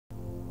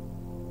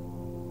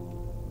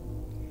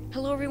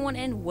Hello everyone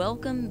and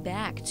welcome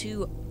back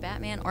to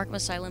Batman Arkham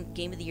Asylum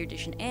Game of the Year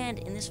Edition, and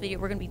in this video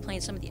we're going to be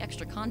playing some of the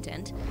extra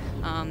content,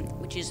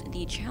 which is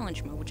the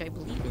challenge mode, which I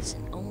believe is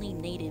only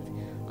native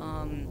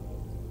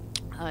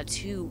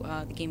to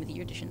the Game of the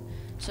Year Edition.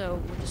 So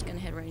we're just going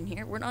to head right in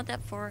here. We're not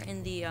that far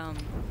in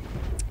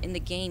the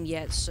game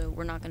yet, so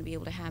we're not going to be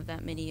able to have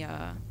that many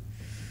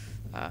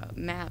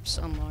maps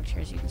unlocked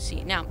here, as you can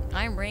see. Now,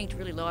 I'm ranked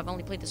really low. I've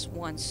only played this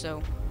once,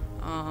 so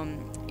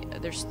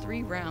there's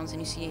 3 rounds, and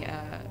you see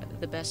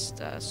the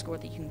best score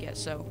that you can get.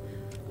 So,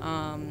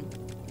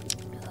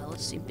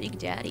 let's see, Big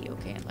Daddy.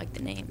 Okay, I like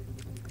the name.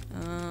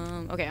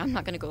 Okay, I'm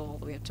not gonna go all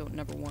the way up to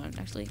number 1.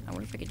 Actually, I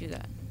wonder if I could do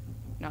that.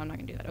 No, I'm not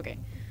gonna do that. Okay.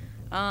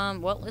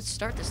 Well, let's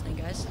start this thing,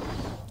 guys.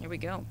 Here we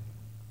go.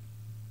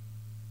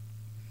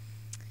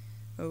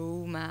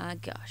 Oh my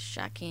gosh,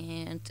 I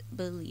can't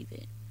believe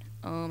it.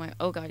 Oh my,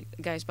 oh god,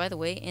 guys, by the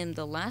way, in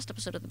the last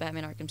episode of the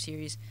Batman Arkham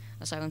series,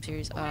 Asylum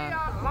series,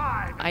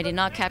 I did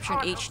not capture in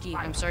HD.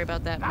 I'm sorry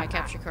about that, my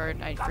capture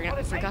card, I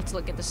forgot to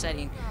look at the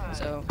setting,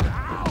 so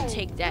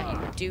take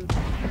that, you dude.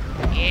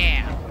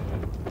 Yeah!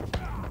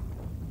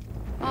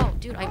 Oh,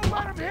 dude, I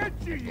blocked it.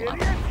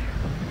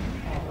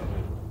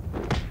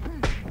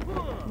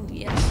 Ooh,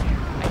 yes.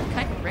 I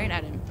kind of ran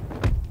at him.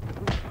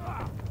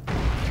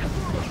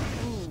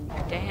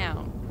 Ooh,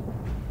 down.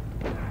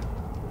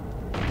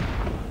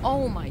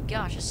 Oh my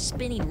gosh, a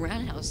spinning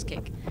roundhouse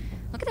kick.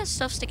 Look at that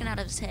stuff sticking out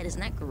of his head. Isn't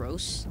that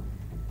gross?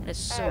 That is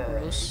so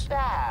gross.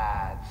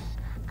 Bats,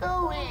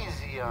 go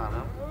easy on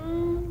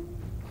him.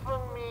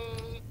 For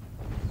me.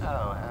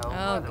 Oh, hell,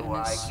 Oh, what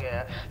goodness. do I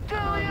care? Do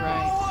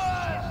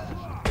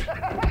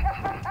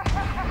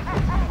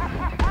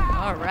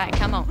Alright,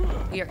 come on.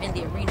 We are in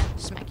the arena.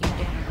 Smack you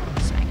down.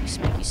 Smack you,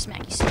 smack you,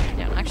 smack you, smack you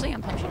down. Actually,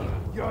 I'm punching you.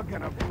 You're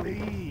gonna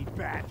bleed,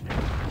 Batman.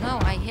 No,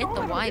 I hit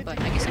the Y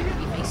button. I guess I could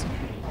be facing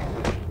him.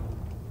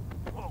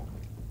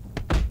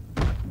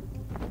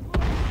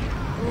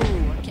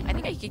 I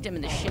think I kicked him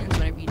in the shins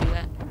whenever you do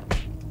that.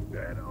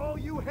 That all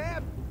you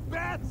have,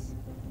 bats?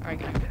 Alright,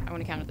 guys, I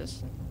want to counter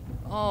this.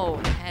 Oh,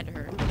 the head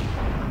hurt.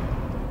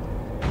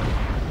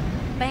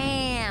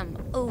 Bam!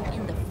 Oh,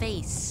 in the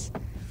face.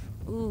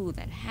 Ooh,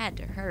 that had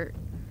to hurt.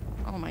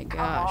 Oh my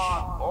gosh.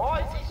 Come on,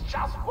 boys, he's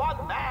just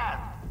one man.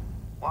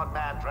 One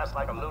man dressed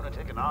like a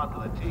lunatic and armed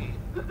to the teeth.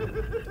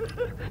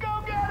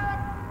 Go get him!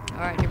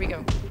 Alright, here we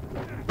go.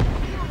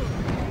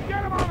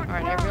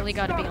 Alright, I really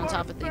got to be on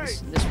top of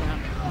things this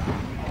round.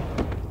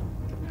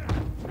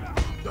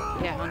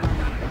 Yeah, on.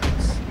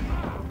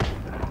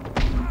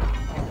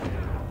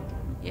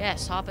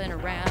 Yes, hopping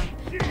around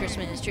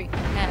Christmas tree.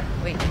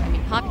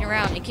 Hopping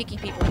around and kicking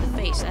people in the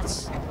face.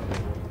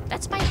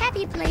 That's my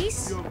happy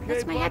place.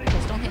 That's my happy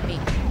place. Don't hit me.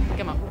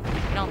 Come on.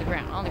 Get on the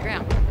ground. On the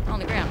ground. On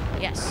the ground.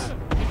 Yes.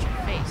 Hit your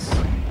face.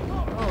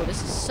 Oh,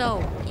 this is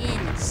so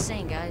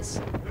insane, guys.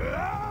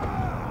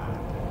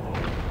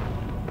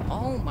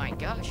 Oh my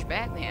gosh,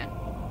 Batman.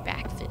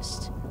 Back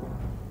fist.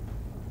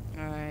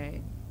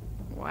 Alright.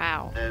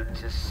 Wow. Note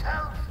to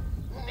self,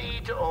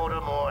 need to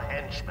order more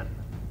henchmen.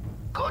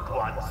 Good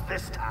ones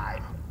this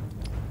time.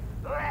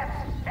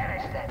 Let's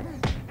finish this.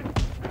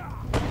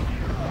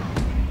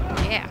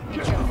 Yeah,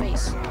 hit your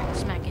face.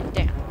 Smack it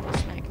down.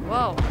 Smack it.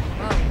 Whoa,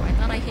 whoa. I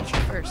thought I hit you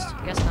first.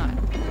 Guess not.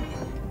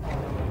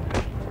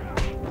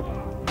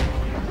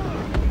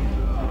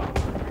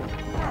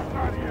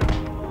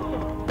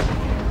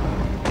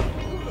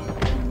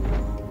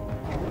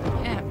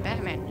 Yeah,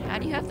 Batman, how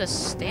do you have the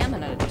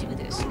stamina to do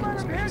this?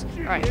 Goodness gracious.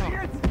 Alright, come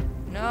on.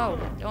 No,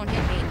 don't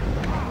hit me.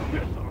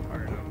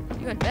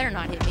 You had better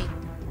not hit me.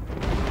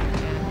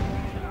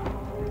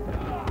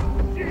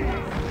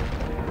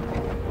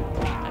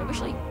 I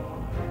wish I...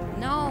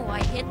 No,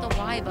 I hit the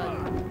Y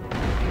button.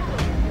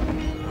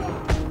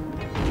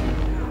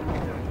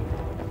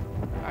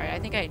 Alright, I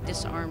think I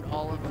disarmed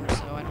all of them,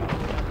 so I don't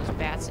have those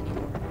bats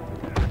anymore.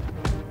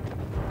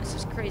 This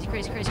is crazy,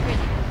 crazy, crazy,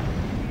 crazy.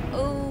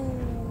 Oh!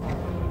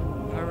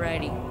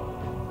 Alrighty.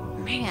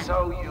 Man.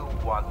 So you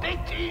won.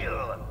 Big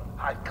deal.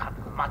 I've got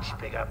much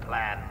bigger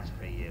plans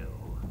for you.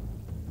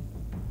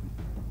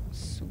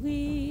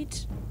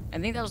 Sweet. I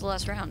think that was the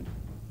last round.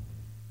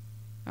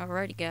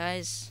 Alrighty,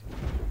 guys.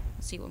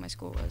 Let's see what my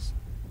score was.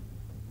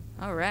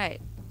 Alright.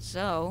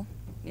 So,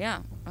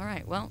 yeah.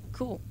 Alright, well,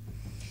 cool.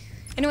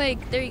 Anyway,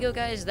 there you go,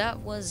 guys. That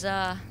was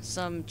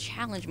some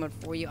challenge mode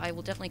for you. I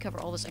will definitely cover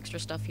all this extra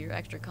stuff here.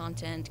 Extra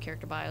content,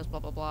 character bios, blah,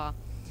 blah, blah.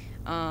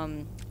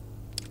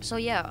 So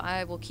yeah,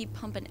 I will keep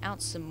pumping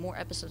out some more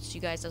episodes to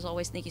you guys. As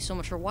always, thank you so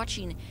much for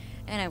watching,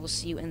 and I will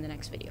see you in the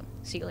next video.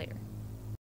 See you later.